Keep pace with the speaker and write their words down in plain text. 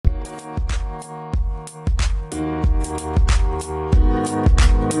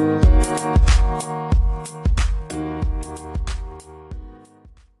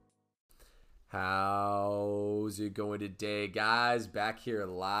it going today, guys? Back here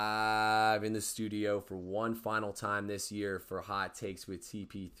live in the studio for one final time this year for Hot Takes with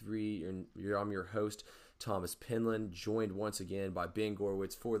TP3. I'm your host, Thomas Pinland, joined once again by Ben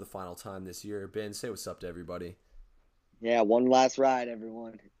Gorwitz for the final time this year. Ben, say what's up to everybody. Yeah, one last ride,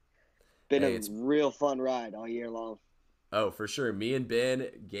 everyone. Been Hey, a it's real fun ride all year long. for sure. Me and Ben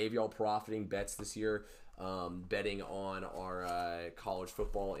gave y'all profiting bets this year, betting on our college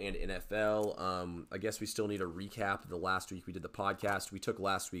football and NFL. I guess we still need a recap of the last week we did the podcast. We took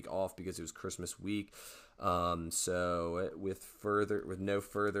last week off because it was Christmas week. So with no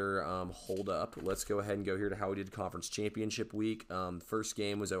further hold up, let's go ahead and go here to how we did conference championship week. First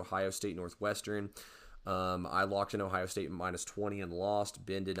game was Ohio State Northwestern. I locked in Ohio State minus 20 and lost.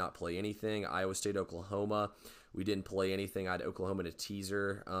 Ben did not play anything. Iowa State, Oklahoma. We didn't play anything. I had Oklahoma in a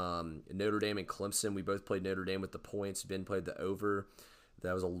teaser. Notre Dame and Clemson. We both played Notre Dame with the points. Ben played the over.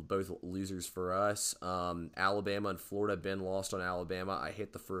 That was both losers for us. Alabama and Florida. Ben lost on Alabama. I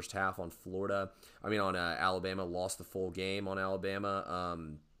hit the first half on Alabama. Lost the full game on Alabama.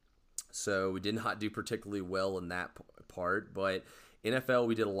 So we did not do particularly well in that part. But NFL,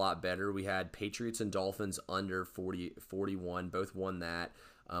 we did a lot better. We had Patriots and Dolphins under 41. Both won that.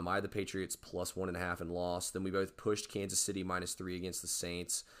 I had the Patriots plus 1.5 and lost. Then we both pushed Kansas City minus 3 against the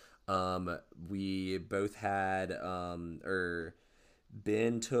Saints. We both had,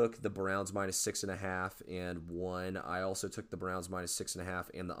 Ben took the Browns minus 6.5 and won. I also took the Browns minus 6.5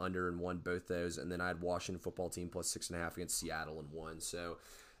 and the under and won both those. And then I had Washington football team plus 6.5 against Seattle and won. So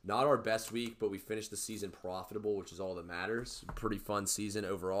not our best week, but we finished the season profitable, which is all that matters. Pretty fun season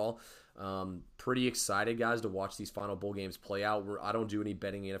overall. Pretty excited, guys, to watch these final bowl games play out. I don't do any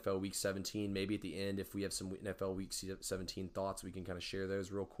betting NFL Week 17. Maybe at the end, if we have some NFL Week 17 thoughts, we can kind of share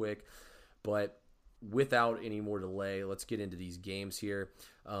those real quick. But without any more delay, let's get into these games here.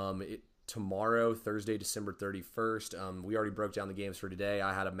 Tomorrow, Thursday, December 31st, we already broke down the games for today.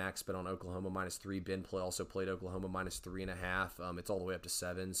 I had a max bet on Oklahoma minus 3. Ben also played Oklahoma minus 3.5. It's all the way up to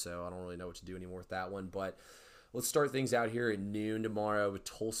 7, so I don't really know what to do anymore with that one. But let's start things out here at noon tomorrow with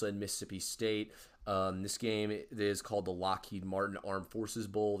Tulsa and Mississippi State. This game is called the Lockheed Martin Armed Forces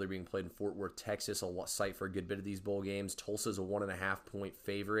Bowl. They're being played in Fort Worth, Texas, a site for a good bit of these bowl games. Tulsa's a 1.5-point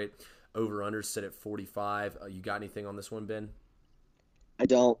favorite. Over-under set at 45. You got anything on this one, Ben? I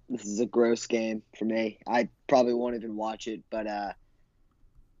don't. This is a gross game for me. I probably won't even watch it. But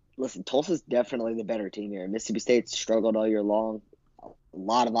listen, Tulsa's definitely the better team here. Mississippi State's struggled all year long. A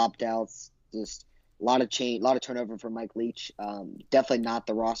lot of opt-outs. Just a lot of turnover for Mike Leach. Definitely not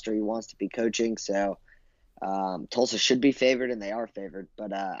the roster he wants to be coaching. So Tulsa should be favored, and they are favored.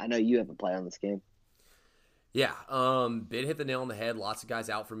 But I know you have a play on this game. Yeah, Ben hit the nail on the head. Lots of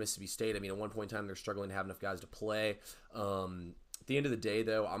guys out for Mississippi State. I mean, at one point in time, they're struggling to have enough guys to play. At the end of the day,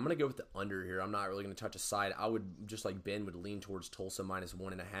 though, I'm going to go with the under here. I'm not really going to touch a side. I would, just like Ben, would lean towards Tulsa minus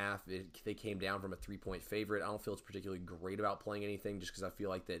 1.5. They came down from a 3-point favorite. I don't feel it's particularly great about playing anything just because I feel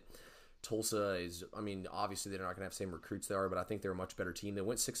like that Tulsa is, I mean, obviously they're not going to have the same recruits they are, but I think they're a much better team. They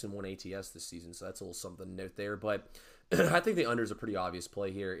went 6-1 ATS this season, so that's a little something to note there. But I think the under is a pretty obvious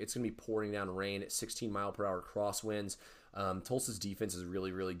play here. It's going to be pouring down rain at 16-mile-per-hour crosswinds. Tulsa's defense is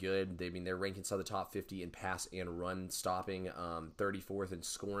really, really good. They're ranked inside the top 50 in pass and run stopping, 34th in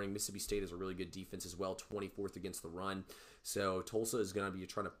scoring. Mississippi State has a really good defense as well, 24th against the run. So Tulsa is going to be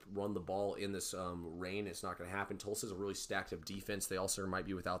trying to run the ball in this rain. It's not going to happen. Tulsa is a really stacked up defense. They also might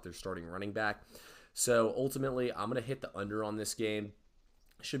be without their starting running back. So ultimately, I'm going to hit the under on this game.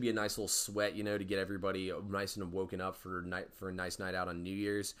 Should be a nice little sweat, to get everybody nice and woken up for a nice night out on New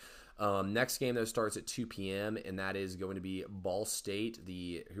Year's. Next game, though, starts at 2 p.m., and that is going to be Ball State,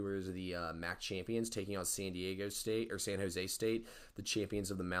 who is the MAC champions, taking on San Jose State, the champions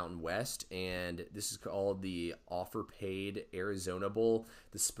of the Mountain West. And this is called the Offer Paid Arizona Bowl.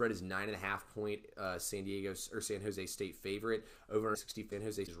 The spread is 9.5-point San Jose State favorite. Over 60, San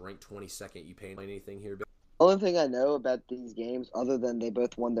Jose is ranked 22nd. You paying anything here, Bill? Only thing I know about these games, other than they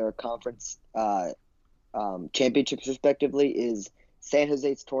both won their conference championships respectively, is San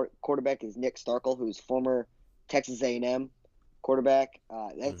Jose's quarterback is Nick Starkel, who's former Texas A&M quarterback.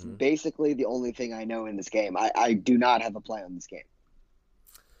 That's basically the only thing I know in this game. I do not have a play on this game.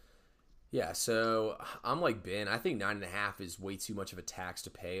 Yeah, so I'm like Ben. I think 9.5 is way too much of a tax to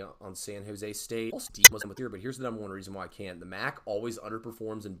pay on San Jose State. But here's the number one reason why I can't. The MAC always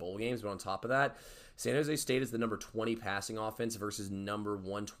underperforms in bowl games, but on top of that, San Jose State is the number 20 passing offense versus number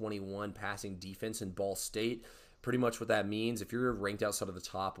 121 passing defense in Ball State. Pretty much what that means, if you're ranked outside of the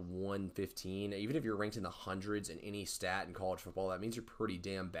top 115, even if you're ranked in the hundreds in any stat in college football, that means you're pretty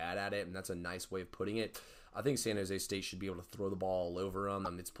damn bad at it, and that's a nice way of putting it. I think San Jose State should be able to throw the ball all over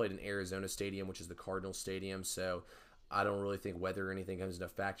them. It's played in Arizona Stadium, which is the Cardinals Stadium, so I don't really think weather or anything comes into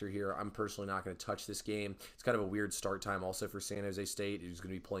factor here. I'm personally not going to touch this game. It's kind of a weird start time also for San Jose State. It's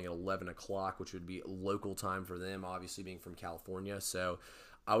going to be playing at 11 o'clock, which would be local time for them, obviously being from California. So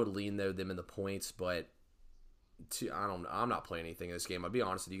I would lean, though, them in the points, but I'm not playing anything in this game. I'll be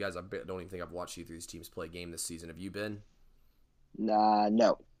honest with you guys. I don't even think I've watched either of these teams play a game this season. Have you been?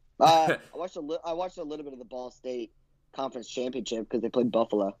 No. I watched a little bit of the Ball State Conference Championship because they played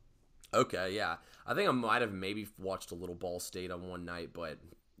Buffalo. Okay, yeah. I think I might have maybe watched a little Ball State on one night, but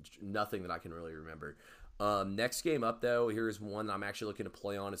nothing that I can really remember. Next game up, though, here's one that I'm actually looking to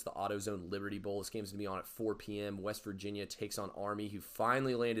play on. It's the AutoZone Liberty Bowl. This game's going to be on at 4 p.m. West Virginia takes on Army, who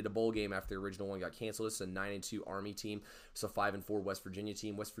finally landed a bowl game after the original one got canceled. It's a 9-2 Army team. It's a 5-4 West Virginia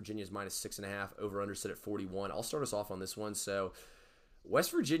team. West Virginia is -6.5, over-under set at 41. I'll start us off on this one. So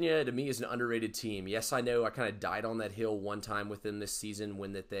West Virginia, to me, is an underrated team. Yes, I know I kind of died on that hill one time with them this season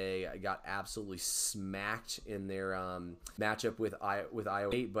when that they got absolutely smacked in their matchup with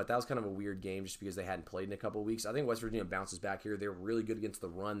Iowa State, but that was kind of a weird game just because they hadn't played in a couple of weeks. I think West Virginia bounces back here. They're really good against the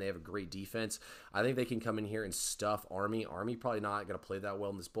run. They have a great defense. I think they can come in here and stuff Army. Army probably not going to play that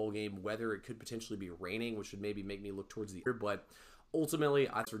well in this bowl game. Weather, it could potentially be raining, which would maybe make me look towards the year, but ultimately,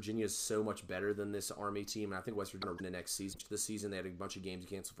 West Virginia is so much better than this Army team, and I think West Virginia will win the next season. This season, they had a bunch of games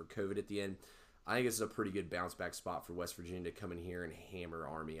canceled for COVID at the end. I think this is a pretty good bounce-back spot for West Virginia to come in here and hammer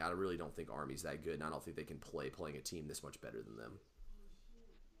Army. I really don't think Army's that good, and I don't think they can playing a team this much better than them.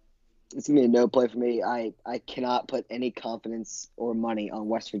 It's going to be a no play for me. I cannot put any confidence or money on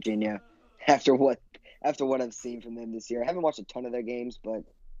West Virginia after what I've seen from them this year. I haven't watched a ton of their games, but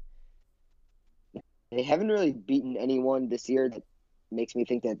they haven't really beaten anyone this year that makes me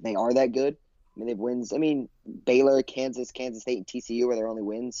think that they are that good. I mean, they've wins. I mean, Baylor, Kansas State, and TCU are their only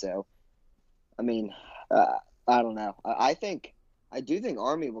wins. So, I mean, I don't know. I do think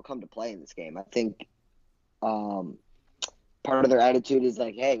Army will come to play in this game. I think part of their attitude is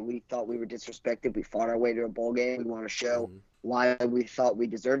like, hey, we thought we were disrespected. We fought our way to a bowl game. We want to show why we thought we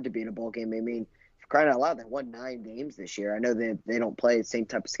deserved to be in a bowl game. I mean, for crying out loud, they won 9 games this year. I know they don't play the same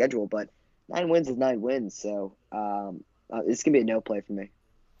type of schedule, but 9 wins is 9 wins. So, it's going to be a no play for me.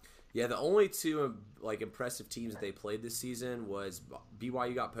 Yeah, the only two impressive teams that they played this season was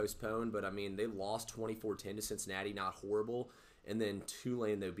BYU got postponed, but I mean they lost 24-10 to Cincinnati, not horrible. And then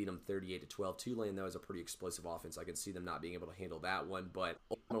Tulane, they beat them 38-12. Tulane, though, is a pretty explosive offense. I can see them not being able to handle that one, but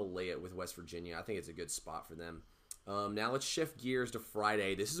I'm going to lay it with West Virginia. I think it's a good spot for them. Now let's shift gears to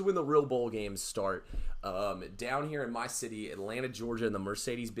Friday. This is when the real bowl games start. Down here in my city, Atlanta, Georgia, in the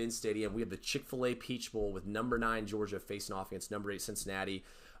Mercedes-Benz Stadium, we have the Chick-fil-A Peach Bowl with number 9 Georgia facing off against number 8 Cincinnati.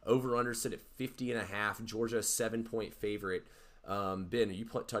 Over/under sit at 50.5. Georgia, 7-point favorite. Ben, are you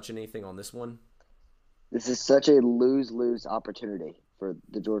touching anything on this one? This is such a lose-lose opportunity for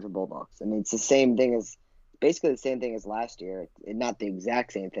the Georgia Bulldogs. I mean, it's basically the same thing as last year. Not the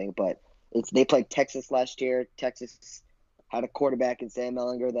exact same thing, but they played Texas last year. Texas had a quarterback in Sam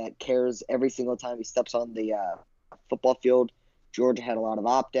Ehlinger that cares every single time he steps on the football field. Georgia had a lot of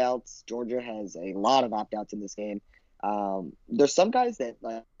opt-outs. Georgia has a lot of opt-outs in this game. There's some guys that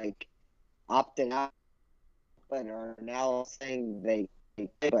like opted out but are now saying they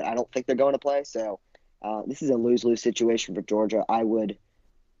play, but I don't think they're going to play. So this is a lose-lose situation for Georgia. I would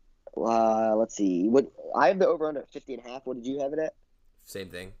let's see. I have the over-under at 50.5. What did you have it at? Same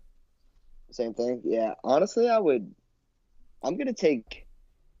thing. Same thing. Yeah. Honestly, I'm gonna take.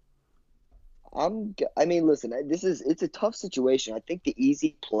 I mean, listen. It's a tough situation. I think the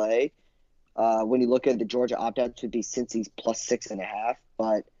easy play, when you look at the Georgia opt-outs, would be Cincy's plus 6.5.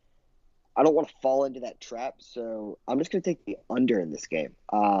 But I don't want to fall into that trap, so I'm just gonna take the under in this game.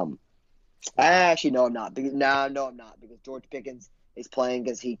 Actually, no, I'm not. No, I'm not, because George Pickens is playing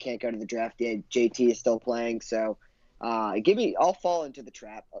because he can't go to the draft yet. JT is still playing, so. I'll fall into the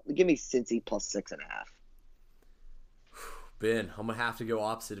trap. Give me Cincy plus 6.5. Ben, I'm going to have to go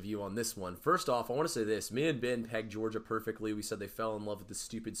opposite of you on this one. First off, I want to say this. Me and Ben pegged Georgia perfectly. We said they fell in love with the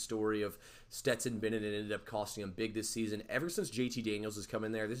stupid story of Stetson Bennett and ended up costing them big this season. Ever since JT Daniels has come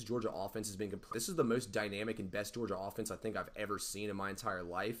in there, this Georgia offense has been complete. This is the most dynamic and best Georgia offense I think I've ever seen in my entire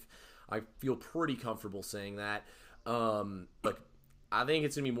life. I feel pretty comfortable saying that. Look, I think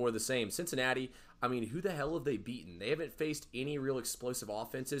it's going to be more of the same. Cincinnati, I mean, who the hell have they beaten? They haven't faced any real explosive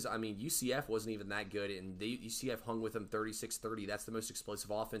offenses. I mean, UCF wasn't even that good, and UCF hung with them 36-30. That's the most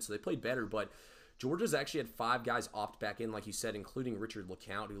explosive offense, so they played better. But Georgia's actually had 5 guys opt back in, like you said, including Richard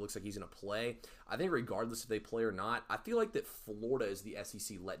LeCount, who looks like he's going to play. I think regardless if they play or not, I feel like that Florida is the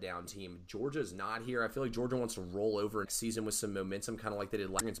SEC letdown team. Georgia's not here. I feel like Georgia wants to roll over next season with some momentum, kind of like they did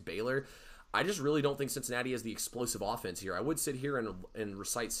against Baylor. I just really don't think Cincinnati has the explosive offense here. I would sit here and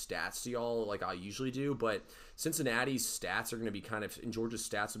recite stats to y'all like I usually do, but Cincinnati's stats are going to be kind of, and Georgia's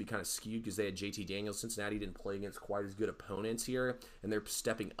stats will be kind of skewed because they had JT Daniels. Cincinnati didn't play against quite as good opponents here, and they're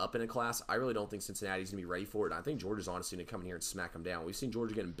stepping up in a class. I really don't think Cincinnati's going to be ready for it. And I think Georgia's honestly going to come in here and smack them down. We've seen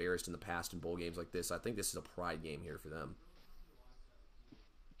Georgia get embarrassed in the past in bowl games like this. I think this is a pride game here for them.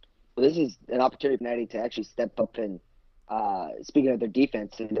 Well, this is an opportunity for Cincinnati to actually step up and speaking of their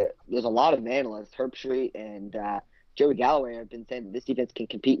defense, and there's a lot of analysts, Herbstreit and Joey Galloway, have been saying that this defense can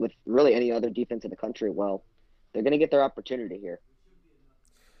compete with really any other defense in the country. Well, they're going to get their opportunity here.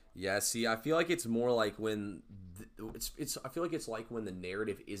 Yeah, see, I feel like it's more like when I feel like it's like when the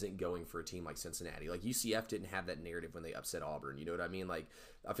narrative isn't going for a team like Cincinnati. Like UCF didn't have that narrative when they upset Auburn. You know what I mean? Like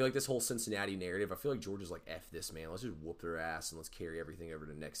I feel like this whole Cincinnati narrative. I feel like Georgia's like F this, man. Let's just whoop their ass and let's carry everything over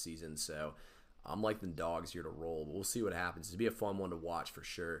to next season. So I'm like the dogs here to roll, but we'll see what happens. It'll be a fun one to watch for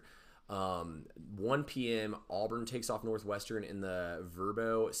sure. 1 p.m. Auburn takes off Northwestern in the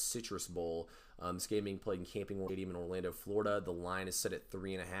Verbo Citrus Bowl. This game being played in Camping World Stadium in Orlando, Florida. The line is set at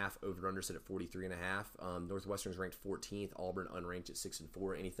 3.5. Over/under set at 43.5. Northwestern's ranked 14th. Auburn unranked at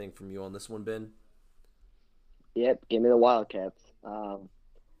 6-4. Anything from you on this one, Ben? Yep, give me the Wildcats.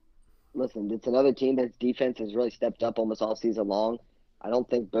 Listen, it's another team that's defense has really stepped up almost all season long. I don't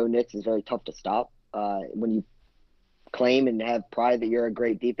think Bo Nix is very tough to stop. When you claim and have pride that you're a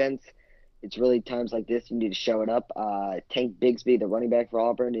great defense, it's really times like this you need to show it up. Tank Bigsby, the running back for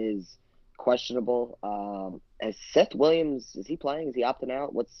Auburn, is questionable. As Seth Williams, is he playing? Is he opting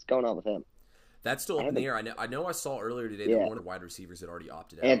out? What's going on with him? That's still up in the air. I know. I saw earlier today that one of the wide receivers had already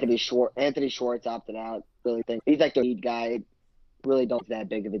opted out. Anthony Schwartz opted out. Really think he's like the lead guy. Really don't think that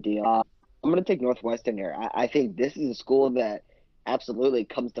big of a deal. I'm going to take Northwestern here. I think this is a school that absolutely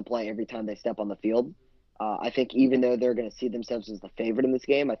comes to play every time they step on the field. I think even though they're going to see themselves as the favorite in this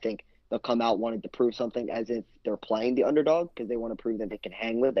game, I think they'll come out wanting to prove something as if they're playing the underdog because they want to prove that they can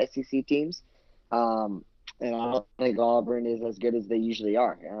hang with SEC teams. And I don't think Auburn is as good as they usually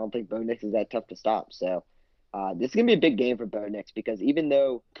are. I don't think Bo Nix is that tough to stop. So this is going to be a big game for Bo Nix because even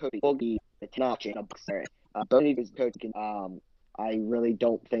though Cody will be the top Bo Nix is coach. I really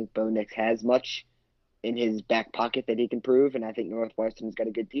don't think Bo Nix has much in his back pocket that he can prove, and I think Northwestern's got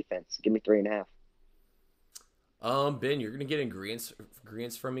a good defense. Give me 3.5. Ben, you're going to get ingredients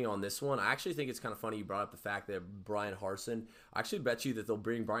from me on this one. I actually think it's kind of funny you brought up the fact that Brian Harsin, I actually bet you that they'll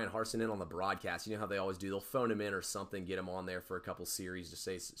bring Brian Harsin in on the broadcast. You know how they always do. They'll phone him in or something, get him on there for a couple series to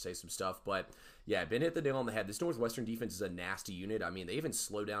say some stuff. But, yeah, Ben hit the nail on the head. This Northwestern defense is a nasty unit. I mean, they even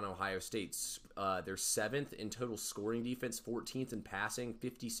slowed down Ohio State. They're 7th in total scoring defense, 14th in passing,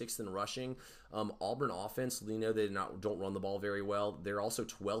 56th in rushing. Auburn offense, you know, they don't run the ball very well. They're also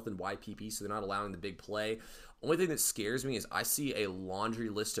 12th in YPP, so they're not allowing the big play. Only thing that scares me is I see a laundry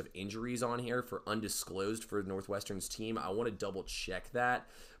list of injuries on here for undisclosed for Northwestern's team. I want to double check that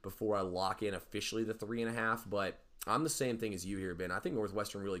before I lock in officially the 3.5, but I'm the same thing as you here, Ben. I think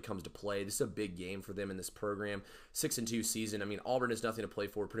Northwestern really comes to play. This is a big game for them in this program. 6-2 season. I mean, Auburn has nothing to play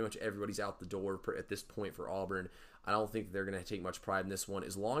for. Pretty much everybody's out the door at this point for Auburn. I don't think they're going to take much pride in this one.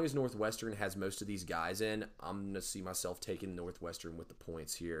 As long as Northwestern has most of these guys in, I'm going to see myself taking Northwestern with the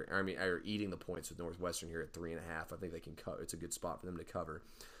points here. Or eating the points with Northwestern here at 3.5. I think they can cover. It's a good spot for them to cover.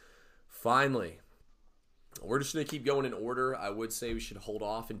 Finally, we're just going to keep going in order. I would say we should hold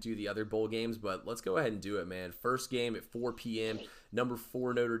off and do the other bowl games, but let's go ahead and do it, man. First game at 4 p.m. Number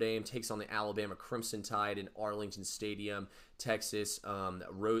 4 Notre Dame takes on the Alabama Crimson Tide in Arlington Stadium, Texas.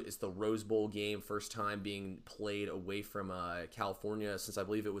 It's the Rose Bowl game, first time being played away from California since I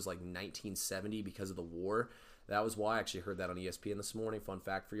believe it was like 1970 because of the war. That was why I actually heard that on ESPN this morning. Fun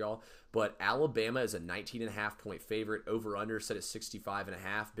fact for y'all. But Alabama is a 19.5 point favorite. Over/under set at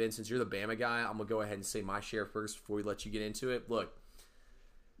 65.5. Ben, since you're the Bama guy, I'm going to go ahead and say my share first before we let you get into it. Look,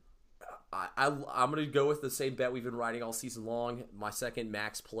 I'm going to go with the same bet we've been riding all season long. My second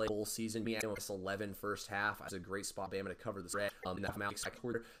max play bowl season, being 11 first half. It's a great spot, Bama, to cover the spread.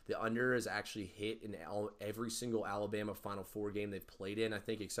 The under is actually hit in every single Alabama Final Four game they've played in, I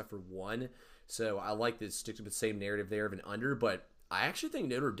think, except for one. So I like to stick to the same narrative there of an under, but I actually think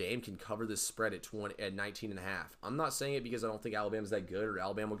Notre Dame can cover this spread at 19.5. I'm not saying it because I don't think Alabama's that good or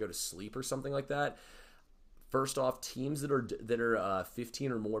Alabama will go to sleep or something like that. First off, teams that are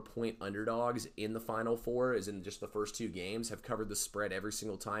 15 or more point underdogs in the Final Four, as in just the first 2 games, have covered the spread every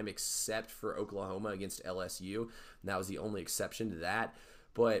single time except for Oklahoma against LSU. And that was the only exception to that.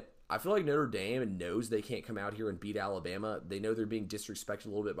 But I feel like Notre Dame knows they can't come out here and beat Alabama. They know they're being disrespected a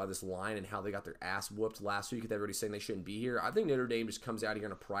little bit by this line and how they got their ass whooped last week. Everybody's saying they shouldn't be here. I think Notre Dame just comes out here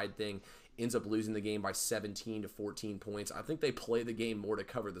in a pride thing, ends up losing the game by 17 to 14 points. I think they play the game more to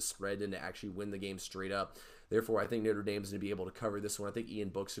cover the spread than to actually win the game straight up. Therefore, I think Notre Dame's going to be able to cover this one. I think Ian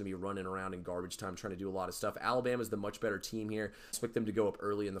Book's going to be running around in garbage time trying to do a lot of stuff. Alabama's the much better team here. I expect them to go up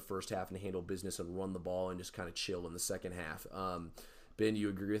early in the first half and handle business and run the ball and just kind of chill in the second half. Ben, do you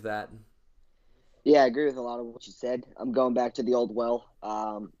agree with that? Yeah, I agree with a lot of what you said. I'm going back to the old well.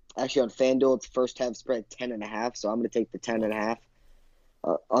 Actually, on FanDuel, it's first half spread 10.5, so I'm going to take the 10.5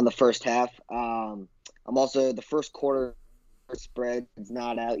 on the first half. I'm also the first quarter spread is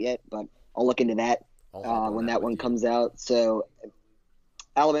not out yet, but I'll look into that when that one comes out. So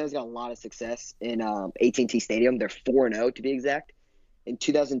Alabama's got a lot of success in AT&T Stadium. They're 4-0 to be exact. In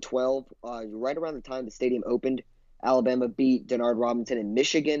 2012, right around the time the stadium opened, Alabama beat Denard Robinson in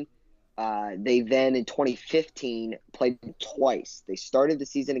Michigan. They then, in 2015, played twice. They started the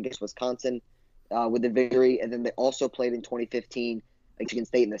season against Wisconsin with a victory, and then they also played in 2015 against Michigan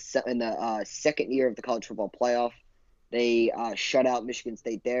State in the second year of the college football playoff. They shut out Michigan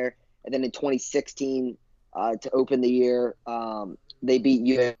State there. And then in 2016, to open the year, they beat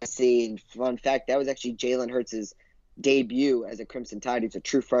USC. And fun fact, that was actually Jalen Hurts' debut as a Crimson Tide. He's a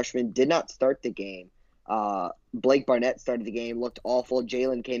true freshman, did not start the game. Blake Barnett started the game, looked awful.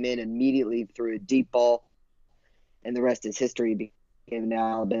 Jalen came in immediately, threw a deep ball, and the rest is history. Became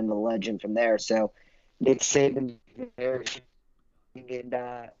now been the legend from there. So Nick Saban there in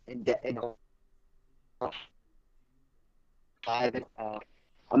five.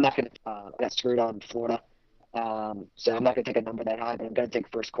 I'm not going to get screwed on Florida. So I'm not going to take a number that high, but I'm going to take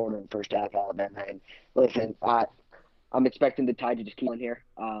first quarter and first half Alabama. And listen, I'm expecting the Tide to just keep on here.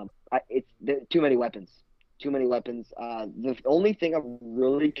 It's too many weapons. Too many weapons. The only thing I'm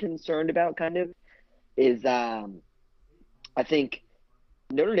really concerned about kind of is I think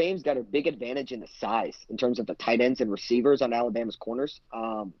Notre Dame's got a big advantage in the size in terms of the tight ends and receivers on Alabama's corners.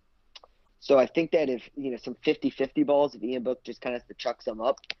 So I think that if, some 50-50 balls, if Ian Book just kind of has to chuck some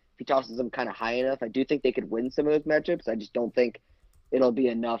up, if he tosses them kind of high enough, I do think they could win some of those matchups. I just don't think it'll be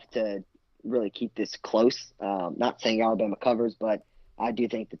enough to really keep this close. Not saying Alabama covers, but I do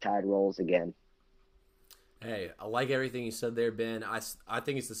think the Tide rolls again. Hey, I like everything you said there, Ben. I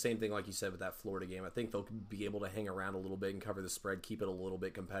think it's the same thing like you said with that Florida game. I think they'll be able to hang around a little bit and cover the spread, keep it a little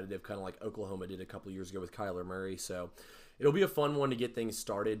bit competitive, kind of like Oklahoma did a couple years ago with Kyler Murray. So it'll be a fun one to get things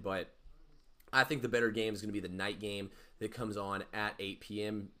started, but I think the better game is going to be the night game that comes on at 8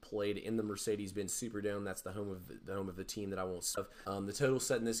 p.m. played in the Mercedes-Benz Superdome. That's the home of the team that I won't sub. The total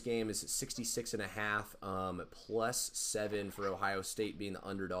set in this game is 66.5 plus 7 for Ohio State being the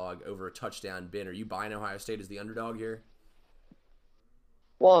underdog over a touchdown. Ben, are you buying Ohio State as the underdog here?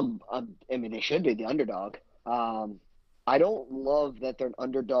 Well, I mean, they should be the underdog. I don't love that they're an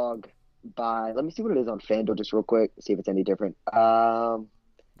underdog by. Let me see what it is on FanDuel just real quick. See if it's any different.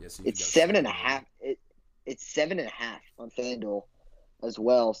 It's 7.5. It's 7.5 on FanDuel as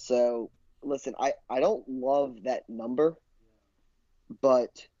well. So listen, I don't love that number,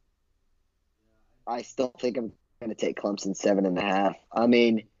 but I still think I'm going to take Clemson 7.5. I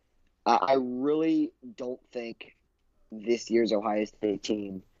mean, I really don't think this year's Ohio State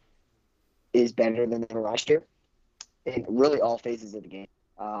team is better than they were last year in really all phases of the game.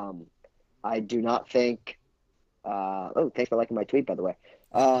 I do not think. Thanks for liking my tweet, by the way.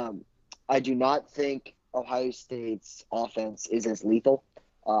 I do not think Ohio State's offense is as lethal.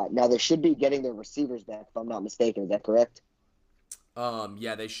 Now, they should be getting their receivers back, if I'm not mistaken. Is that correct?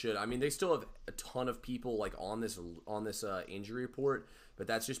 Yeah, they should. I mean, they still have a ton of people like on this injury report, but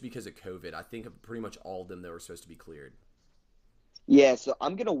that's just because of COVID. I think pretty much all of them that were supposed to be cleared. Yeah, so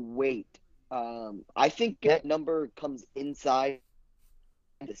I'm going to wait. I think that number comes inside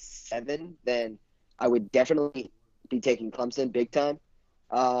the 7, then I would definitely be taking Clemson big time.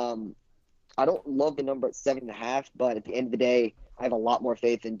 I don't love the number at 7.5, but at the end of the day, I have a lot more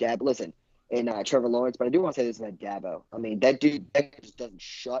faith in Trevor Lawrence. But I do want to say this about Dabo. I mean, that dude just doesn't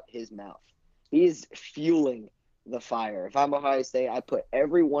shut his mouth. He is fueling the fire. If I'm Ohio State, I put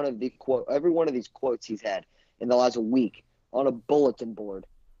every one of these quotes he's had in the last week on a bulletin board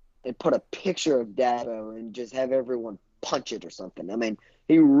and put a picture of Dabo and just have everyone punch it or something. I mean,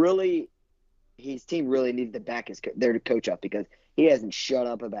 his team really needs to back their coach up because he hasn't shut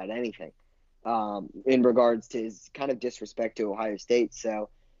up about anything in regards to his kind of disrespect to Ohio State. So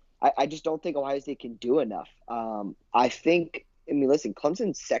I just don't think Ohio State can do enough. Listen,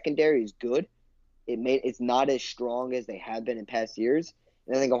 Clemson's secondary is good. It's not as strong as they have been in past years.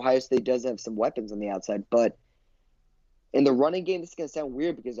 And I think Ohio State does have some weapons on the outside. But In the running game, this is going to sound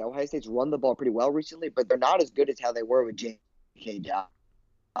weird because Ohio State's run the ball pretty well recently, but they're not as good as how they were with J.K.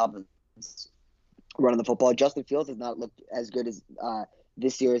 Dobbins running the football. Justin Fields has not looked as good as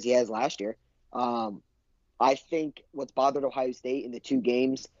this year as he has last year. I think what's bothered Ohio State in the two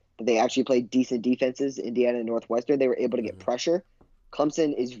games that they actually played decent defenses, Indiana and Northwestern, they were able to get pressure.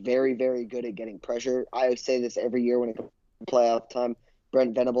 Clemson is very, very good at getting pressure. I say this every year when it comes to playoff time.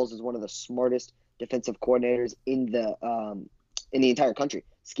 Brent Venables is one of the smartest defensive coordinators in the entire country.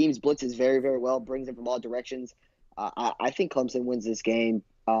 Schemes blitzes very, very well, brings them from all directions. I think Clemson wins this game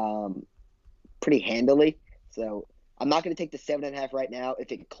pretty handily. So I'm not going to take the 7.5 right now.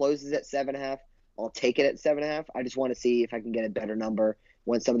 If it closes at 7.5, I'll take it at 7.5. I just want to see if I can get a better number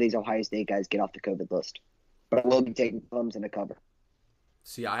when some of these Ohio State guys get off the COVID list. But I will be taking Clemson to cover.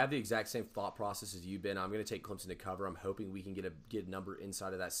 See, I have the exact same thought process as you, Ben. I'm going to take Clemson to cover. I'm hoping we can get a number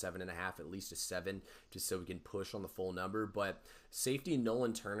inside of that 7.5, at least a 7, just so we can push on the full number. But safety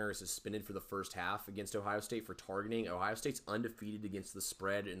Nolan Turner is suspended for the first half against Ohio State for targeting. Ohio State's undefeated against the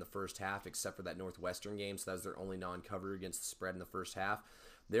spread in the first half, except for that Northwestern game, so that was their only non-cover against the spread in the first half.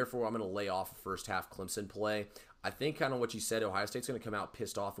 Therefore, I'm going to lay off a first half Clemson play. I think kind of what you said, Ohio State's going to come out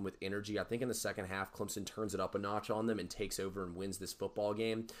pissed off and with energy. I think in the second half, Clemson turns it up a notch on them and takes over and wins this football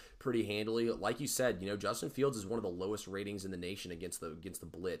game pretty handily. Like you said, Justin Fields is one of the lowest ratings in the nation against the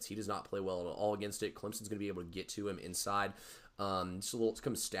blitz. He does not play well at all against it. Clemson's going to be able to get to him inside. Just a little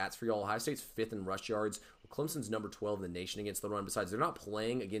some stats for y'all. Ohio State's 5th in rush yards. Clemson's number 12 in the nation against the run. Besides, they're not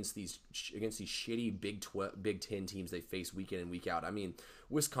playing against these shitty Big Ten teams they face week in and week out. I mean,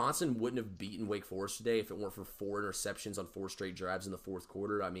 Wisconsin wouldn't have beaten Wake Forest today if it weren't for 4 interceptions on 4 straight drives in the fourth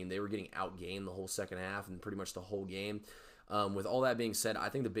quarter. I mean, they were getting outgained the whole second half and pretty much the whole game. With all that being said, I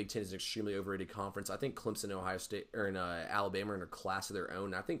think the Big Ten is an extremely overrated conference. I think Clemson and Ohio State or in Alabama are in a class of their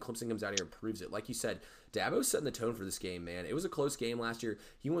own. I think Clemson comes out here and proves it. Like you said, Dabo's setting the tone for this game, man. It was a close game last year.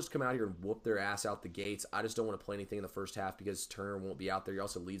 He wants to come out here and whoop their ass out the gates. I just don't want to play anything in the first half because Turner won't be out there. He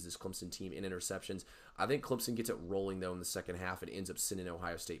also leads this Clemson team in interceptions. I think Clemson gets it rolling, though, in the second half and ends up sending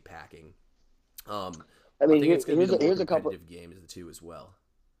Ohio State packing. I think it's going to be the more competitive game as the two as well.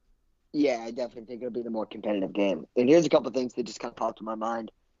 Yeah, I definitely think it'll be the more competitive game. And here's a couple of things that just kind of popped in my mind.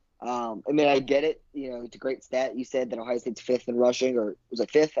 I get it. It's a great stat. You said that Ohio State's 5th in rushing, or was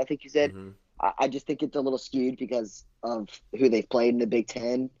it 5th? I think you said. Mm-hmm. I just think it's a little skewed because of who they've played in the Big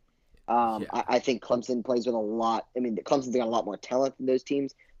Ten. I think Clemson plays with a lot. Clemson's got a lot more talent than those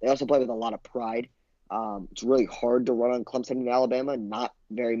teams. They also play with a lot of pride. It's really hard to run on Clemson and Alabama. Not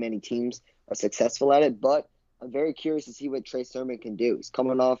very many teams are successful at it, but I'm very curious to see what Trey Sermon can do. He's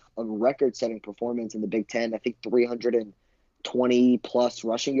coming off a record-setting performance in the Big Ten. I think 320-plus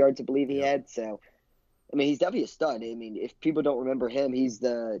rushing yards, I believe he had. So, he's definitely a stud. If people don't remember him, he's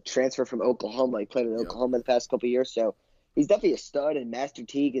the transfer from Oklahoma. He played at Oklahoma the past couple of years. So, he's definitely a stud, and Master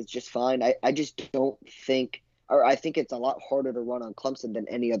Teague is just fine. I just don't think – or I think it's a lot harder to run on Clemson than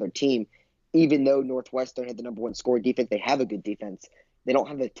any other team. Even though Northwestern had the number 1 score defense, they have a good defense. They don't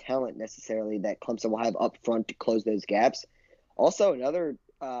have the talent necessarily that Clemson will have up front to close those gaps. Also, another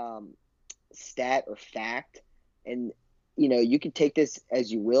stat or fact, and you can take this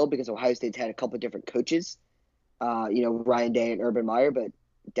as you will because Ohio State's had a couple of different coaches, Ryan Day and Urban Meyer, but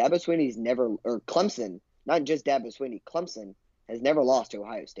Dabo Swinney's never, or Clemson, not just Dabo Swinney, Clemson has never lost to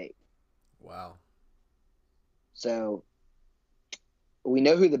Ohio State. Wow. So we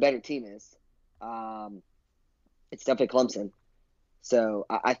know who the better team is. It's definitely Clemson. So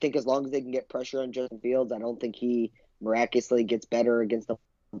I think as long as they can get pressure on Justin Fields, I don't think he miraculously gets better against the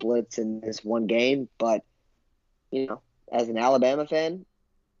blitz in this one game. But, as an Alabama fan,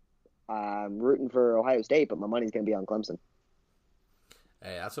 I'm rooting for Ohio State, but my money's going to be on Clemson.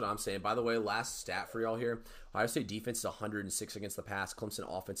 Hey, that's what I'm saying. By the way, last stat for y'all here. Ohio State defense is 106 against the pass. Clemson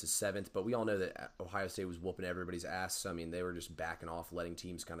offense is 7th. But we all know that Ohio State was whooping everybody's ass. So, they were just backing off, letting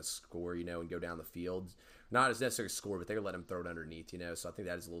teams kind of score, and go down the field. Not as necessarily score, but they were letting them throw it underneath, So I think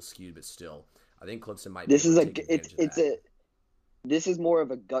that is a little skewed, but still. I think Clemson might be able to take advantage of that. This is more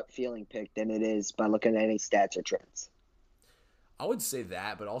of a gut feeling pick than it is by looking at any stats or trends. I would say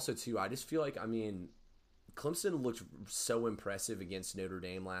that, but also, too, I just feel like, Clemson looked so impressive against Notre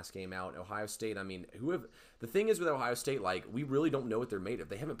Dame last game out. Ohio State, the thing is with Ohio State, we really don't know what they're made of.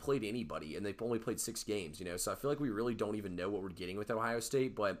 They haven't played anybody, and they've only played 6 games, So I feel like we really don't even know what we're getting with Ohio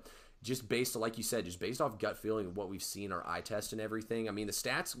State, but just based, like you said, just based off gut feeling of what we've seen, our eye test and everything. The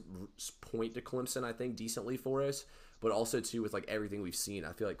stats point to Clemson, I think, decently for us, but also, too, with, everything we've seen,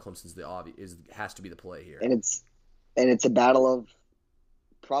 I feel like Clemson's has to be the play here. And it's a battle of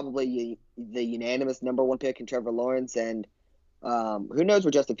probably the unanimous number 1 pick in Trevor Lawrence, and who knows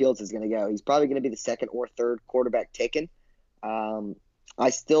where Justin Fields is going to go. He's probably going to be the 2nd or 3rd quarterback taken. I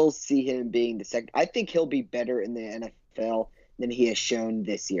still see him being the second. I think he'll be better in the NFL than he has shown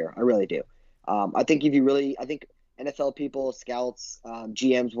this year. I really do. I think I think NFL people, scouts,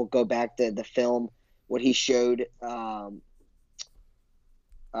 GMs will go back to the film, what he showed.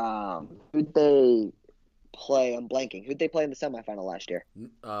 Who'd they play? I'm blanking. Who'd they play in the semifinal last year?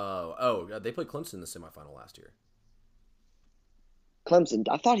 They played Clemson in the semifinal last year. Clemson.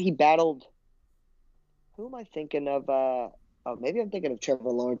 I thought he battled. Who am I thinking of? Oh, maybe I'm thinking of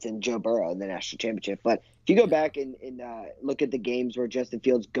Trevor Lawrence and Joe Burrow in the national championship. But if you go Yeah. back and look at the games where Justin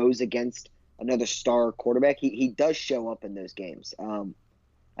Fields goes against another star quarterback, he does show up in those games.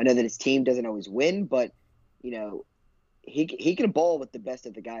 I know that his team doesn't always win, but you know he can ball with the best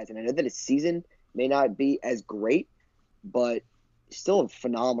of the guys. And I know that his season may not be as great, but still a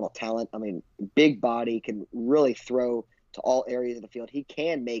phenomenal talent. I mean, big body, can really throw to all areas of the field. He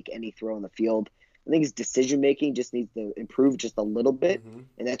can make any throw in the field. I think his decision making just needs to improve just a little bit, Mm-hmm.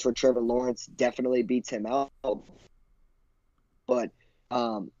 and that's where Trevor Lawrence definitely beats him out. But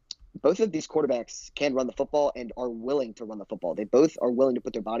both of these quarterbacks can run the football and are willing to run the football. They both are willing to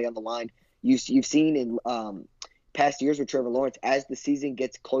put their body on the line. You've seen in past years with Trevor Lawrence, as the season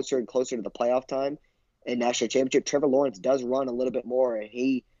gets closer and closer to the playoff time and national championship, Trevor Lawrence does run a little bit more, and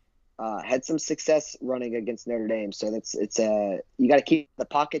he had some success running against Notre Dame. So you got to keep the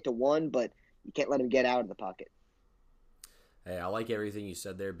pocket to one, but you can't let him get out of the pocket. Hey, I like everything you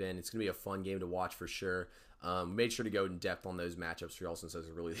said there, Ben. It's going to be a fun game to watch for sure. We made sure to go in depth on those matchups for y'all since those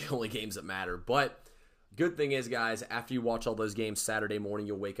are really the only games that matter. But good thing is, guys, after you watch all those games Saturday morning,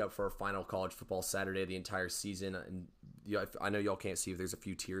 you'll wake up for our final college football Saturday of the entire season. And I know y'all can't see if there's a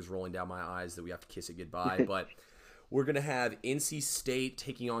few tears rolling down my eyes that we have to kiss it goodbye. But we're going to have NC State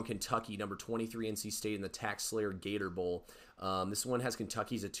taking on Kentucky, number 23 NC State in the Tax Slayer Gator Bowl. This one has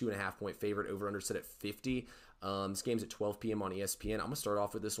Kentucky as a 2.5-point favorite, over under set at 50. This game's at 12 p.m. on ESPN. I'm going to start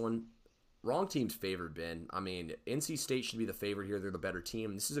off with this one. Wrong team's favored, Ben. I mean, NC State should be the favorite here. They're the better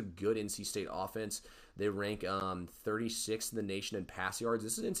team. This is a good NC State offense. They rank 36th in the nation in pass yards.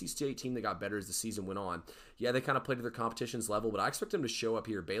 This is an NC State team that got better as the season went on. Yeah, they kind of played to their competition's level, but I expect them to show up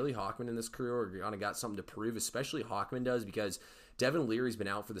here. Bailey Hawkman and this crew are kind of got something to prove, especially Hawkman does, because Devin Leary's been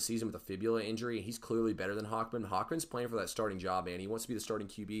out for the season with a fibula injury, and he's clearly better than Hawkman. Hawkman's playing for that starting job, man. He wants to be the starting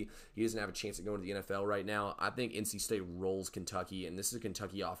QB. He doesn't have a chance at going to the NFL right now. I think NC State rolls Kentucky, and this is a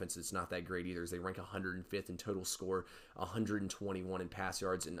Kentucky offense that's not that great either. They rank 105th in total score, 121 in pass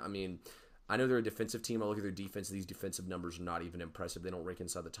yards, and I mean, I know they're a defensive team. I look at their defense. These defensive numbers are not even impressive. They don't rank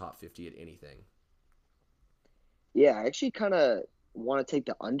inside the top 50 at anything. Yeah, I actually kind of want to take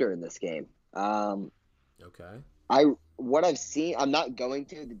the under in this game. Okay. What I've seen, I'm not going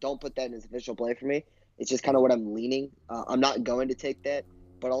to. Don't put that in as official play for me. It's just kind of what I'm leaning. I'm not going to take that,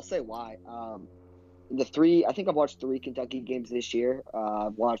 but I'll say why. I think I've watched 3 Kentucky games this year.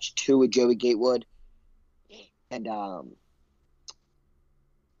 I've watched 2 with Joey Gatewood, and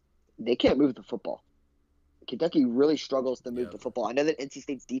they can't move the football. Kentucky really struggles to move the football. I know that NC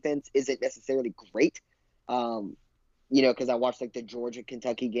State's defense isn't necessarily great, because I watched like the Georgia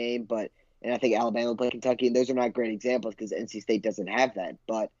Kentucky game, and I think Alabama played Kentucky, and those are not great examples because NC State doesn't have that.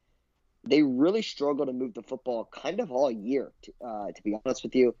 But they really struggle to move the football kind of all year, to be honest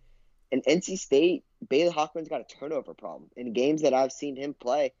with you. And NC State, Bailey Hawkman's got a turnover problem. In games that I've seen him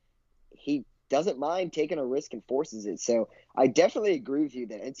play, he doesn't mind taking a risk and forces it. So I definitely agree with you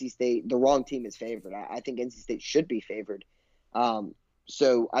that NC State, the wrong team, is favored. I think NC State should be favored.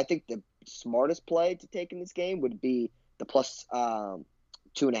 So I think the smartest play to take in this game would be the plus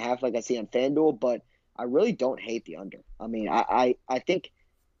 2.5, like I see on FanDuel. But I really don't hate the under. I mean, I think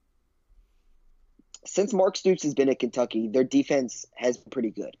since Mark Stoops has been at Kentucky, their defense has been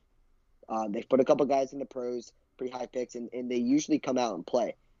pretty good. They've put a couple guys in the pros, pretty high picks, and they usually come out and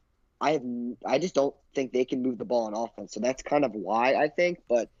play. I just don't think they can move the ball on offense. So that's kind of why I think.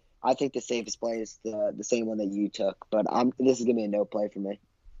 But I think the safest play is the same one that you took. But this is going to be a no play for me.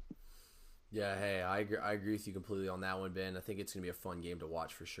 Yeah, hey, I agree with you completely on that one, Ben. I think it's going to be a fun game to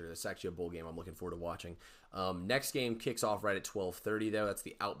watch for sure. It's actually a bowl game I'm looking forward to watching. Next game kicks off right at 12:30, though. That's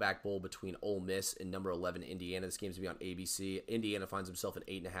the Outback Bowl between Ole Miss and number 11 Indiana. This game's going to be on ABC. Indiana finds himself an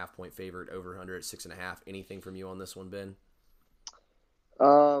 8.5-point favorite, over under at 6.5. Anything from you on this one, Ben?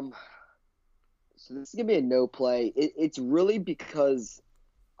 So this is going to be a no play. It's really because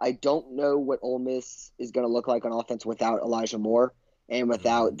I don't know what Ole Miss is going to look like on offense without Elijah Moore and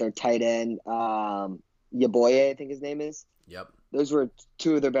without their tight end, Yaboye, I think his name is. Yep. Those were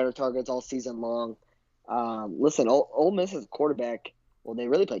 2 of their better targets all season long. Listen, Ole Miss's quarterback, well, they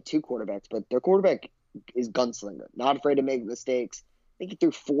really play 2 quarterbacks, but their quarterback is gunslinger, not afraid to make mistakes. I think he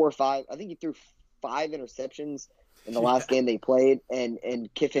threw 4 or 5. I think he threw 5 interceptions in the Yeah. last game they played, and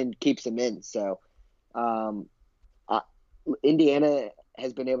Kiffin keeps him in. So um, I, Indiana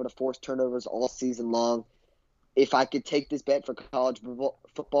has been able to force turnovers all season long. If I could take this bet for college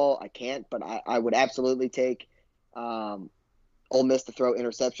football, I can't, but I would absolutely take um, Ole Miss to throw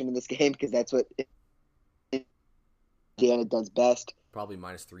interception in this game because that's what Indiana does best. Probably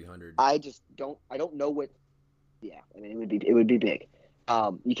minus 300. I don't know what. Yeah, I mean it would be big.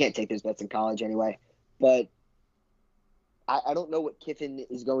 You can't take those bets in college anyway, but I don't know what Kiffin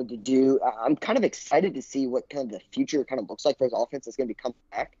is going to do. I'm kind of excited to see what kind of the future kind of looks like for his offense that's going to be coming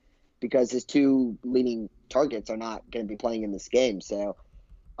back because his two leading targets are not going to be playing in this game. So,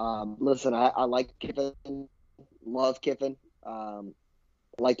 listen, I like Kiffin, love Kiffin. I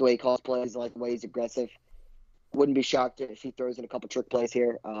like the way he calls plays, I like the way he's aggressive. Wouldn't be shocked if he throws in a couple trick plays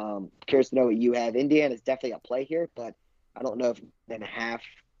here. Curious to know what you have. Indiana's definitely a play here, but I don't know if 9.5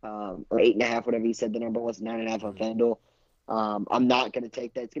 or 8.5, whatever you said the number was, 9.5 on Mhm. FanDuel. I'm not going to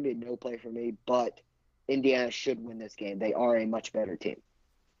take that. It's going to be a no play for me, but Indiana should win this game. They are a much better team.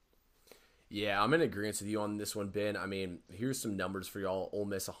 Yeah, I'm in agreement with you on this one, Ben. I mean, here's some numbers for y'all. Ole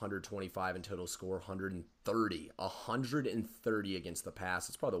Miss 125 in total score, 130 against the pass.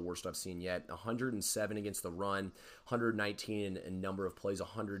 It's probably the worst I've seen yet. 107 against the run, 119 in number of plays,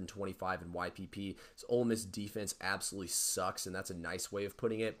 125 in YPP. So Ole Miss defense absolutely sucks, and that's a nice way of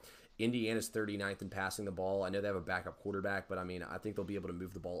putting it. Indiana's 39th in passing the ball. I know they have a backup quarterback, but I mean, I think they'll be able to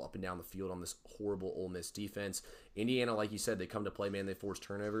move the ball up and down the field on this horrible Ole Miss defense. Indiana, like you said, they come to play, man. They force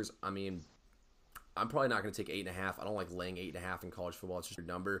turnovers. I mean, I'm probably not going to take 8.5. I don't like laying 8.5 in college football. It's just your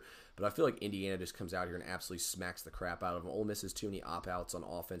number. But I feel like Indiana just comes out here and absolutely smacks the crap out of them. Ole Miss has too many opt-outs on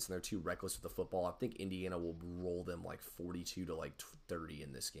offense, and they're too reckless with the football. I think Indiana will roll them like 42 to like 30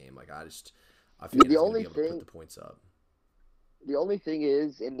 in this game. I feel The Indiana's going to be only able to put thing, the points up. the only thing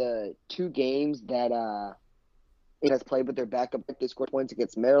is in the two games that it has played with their backup, they scored points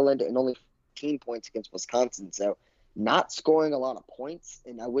against Maryland and only 15 points against Wisconsin. So not scoring a lot of points,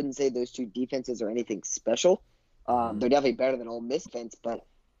 and I wouldn't say those two defenses are anything special. Mm-hmm. They're definitely better than Ole Miss defense, but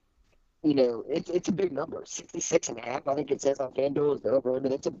it's a big number, 66.5. I think it says on FanDuel is the over under.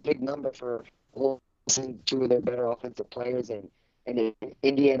 That's a big number for two of their better offensive players and an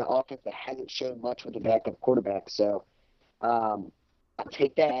Indiana offense that hasn't shown much with the backup quarterback. So I'll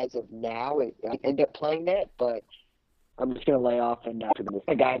take that as of now. I end up playing that, but I'm just gonna lay off and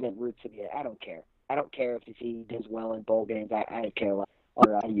a guy that roots for me. I don't care. I don't care if he does well in bowl games. I don't care what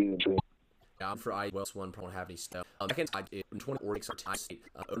you enjoy. Yeah, I'm for Iowa. Wells one probably don't have any stuff. Second, in 20 Oregon State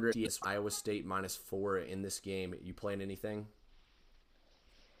under TS Iowa State -4 in this game. You playing anything?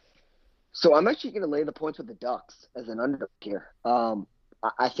 So I'm actually going to lay the points with the Ducks as an underdog here.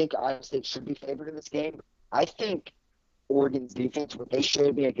 I think Iowa State should be favored in this game. I think Oregon's defense, what they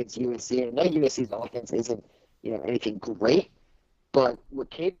showed me against USC, and I know USC's offense isn't anything great, but with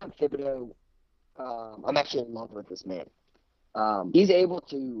Kayvon Thibodeau, I'm actually in love with this man. He's able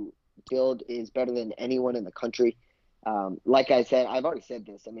to build is better than anyone in the country. Like I said, I've already said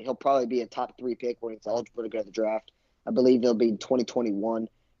this. I mean, he'll probably be a top 3 pick when he's eligible to go to the draft. I believe he'll be in 2021.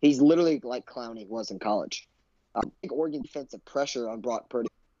 He's literally like Clowney was in college. I think Oregon defensive pressure on Brock Purdy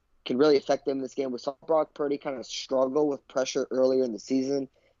can really affect them in this game. We saw Brock Purdy kind of struggle with pressure earlier in the season.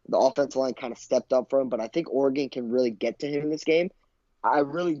 The offensive line kind of stepped up for him, but I think Oregon can really get to him in this game. I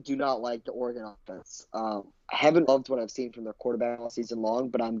really do not like the Oregon offense. I haven't loved what I've seen from their quarterback all season long,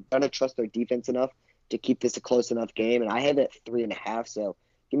 but I'm going to trust their defense enough to keep this a close enough game. And I have it at 3.5, so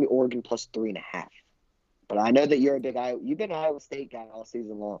give me Oregon plus 3.5. But I know that you've been an Iowa State guy all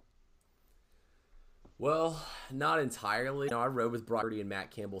season long. Well, not entirely. I rode with Brock Purdy and Matt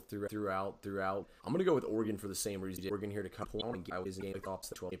Campbell throughout. I'm gonna go with Oregon for the same reason. Oregon here to cut point and get a game off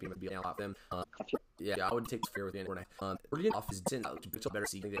the 12 game to be out them. Yeah, I would take fair with the Oregon off is better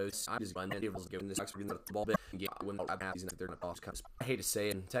seeing those. I'm just going to give this next the ball bit and get win the half season. They're gonna I hate to say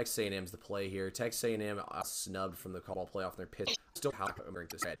it. Texas A&M's the play here. Texas A&M snubbed from the college ball playoff. They're pissed. Still how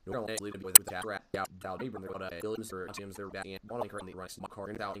America said. North Carolina leading with the cat out neighbor. They're Williams or teams. They're back and one currently runs car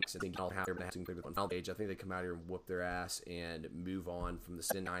and without thinking I'll have to clear with one page. I think they come out here and whoop their ass and move on from the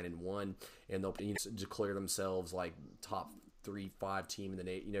 9-1, and they'll declare themselves like top 3-5 team in the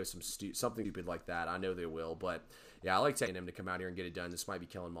nation. Something stupid like that. I know they will, but yeah, I like taking them to come out here and get it done. This might be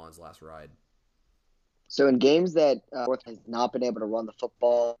Kellen Mond's last ride. So in games that North has not been able to run the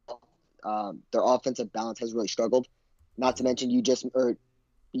football, their offensive balance has really struggled. Not to mention you just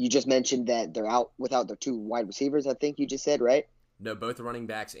mentioned that they're out without their 2 wide receivers. I think you just said, right? No, both the running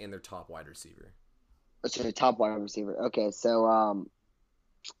backs and their top wide receiver. So the top wide receiver. Okay, so I'm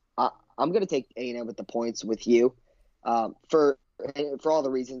going to take A&M with the points with you. For all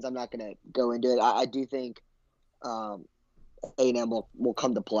the reasons, I'm not going to go into it. I do think A&M will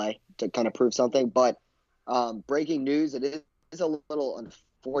come to play to kind of prove something. But breaking news, it is a little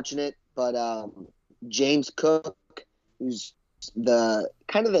unfortunate, but James Cook, who's the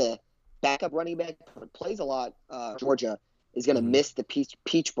backup running back, but plays a lot, Georgia, is going to miss the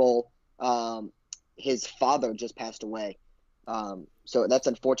Peach Bowl. His father just passed away. So that's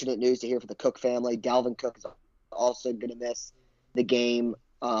unfortunate news to hear for the Cook family. Dalvin Cook is also going to miss the game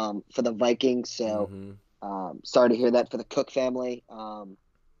for the Vikings. So sorry to hear that for the Cook family.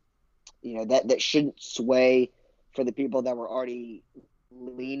 That shouldn't sway for the people that were already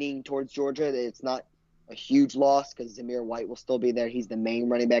leaning towards Georgia. It's not a huge loss because Zamir White will still be there. He's the main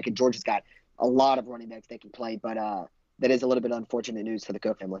running back, and Georgia's got a lot of running backs they can play. But that is a little bit unfortunate news for the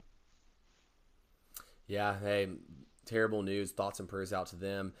Cook family. Yeah, hey, terrible news. Thoughts and prayers out to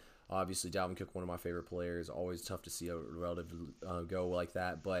them. Obviously, Dalvin Cook, one of my favorite players. Always tough to see a relative go like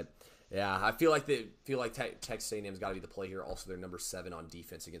that. But yeah, I feel like Texas A&M's got to be the play here. Also, they're number 7 on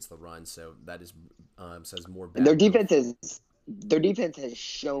defense against the run, so that is says more. And their defense has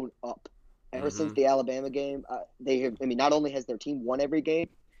shown up ever since the Alabama game. Not only has their team won every game,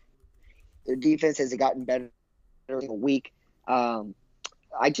 their defense has gotten better every single week.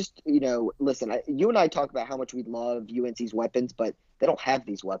 Listen, you and I talk about how much we love UNC's weapons, but they don't have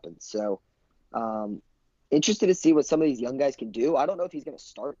these weapons. So, interested to see what some of these young guys can do. I don't know if he's going to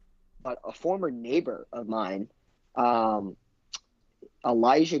start, but a former neighbor of mine,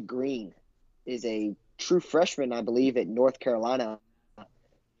 Elijah Green, is a true freshman, I believe, at North Carolina.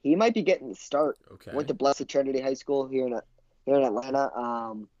 He might be getting the start. Okay. Went to Blessed Trinity High School here in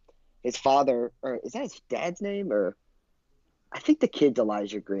Atlanta. His father, or is that his dad's name, or I think the kid's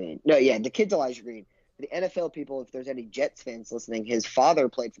Elijah Green. No, yeah, the kid's Elijah Green. The NFL people, if there's any Jets fans listening, his father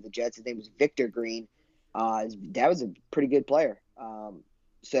played for the Jets. His name was Victor Green. His dad was a pretty good player.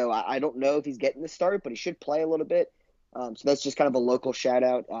 So I don't know if he's getting the start, but he should play a little bit. So that's just kind of a local shout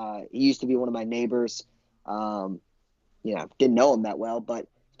out. He used to be one of my neighbors. Didn't know him that well, but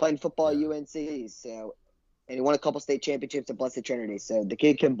he's playing football at UNC. So, and he won a couple state championships at Blessed Trinity. So the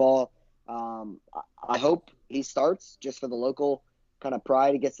kid can ball. I hope he starts just for the local kind of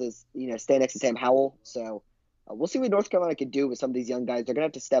pride. He gets to stay next to Sam Howell. So we'll see what North Carolina can do with some of these young guys. They're going to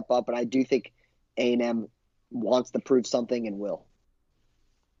have to step up, but I do think A&M wants to prove something and will.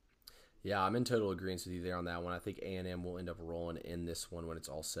 Yeah, I'm in total agreement with you there on that one. I think A&M will end up rolling in this one when it's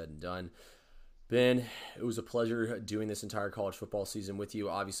all said and done. Ben, it was a pleasure doing this entire college football season with you.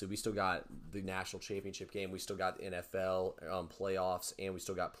 Obviously, we still got the national championship game. We still got the NFL playoffs, and we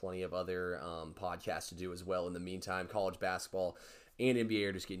still got plenty of other podcasts to do as well. In the meantime, college basketball and NBA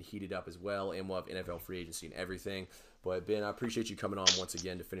are just getting heated up as well, and we'll have NFL free agency and everything. But, Ben, I appreciate you coming on once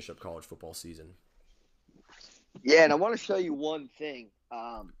again to finish up college football season. Yeah, and I want to show you one thing.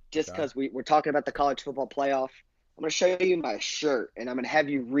 Just because we're talking about the college football playoff, I'm going to show you my shirt, and I'm going to have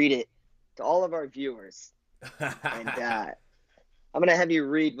you read it to all of our viewers. And I'm going to have you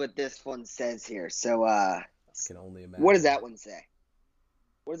read what this one says here. So I can only imagine. What does that one say?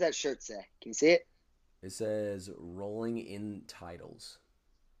 What does that shirt say? Can you see it? It says rolling in titles.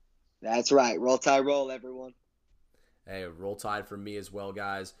 That's right. Roll Tide roll, everyone. Hey, roll Tide from me as well,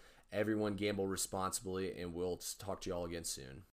 guys. Everyone gamble responsibly, and we'll talk to you all again soon.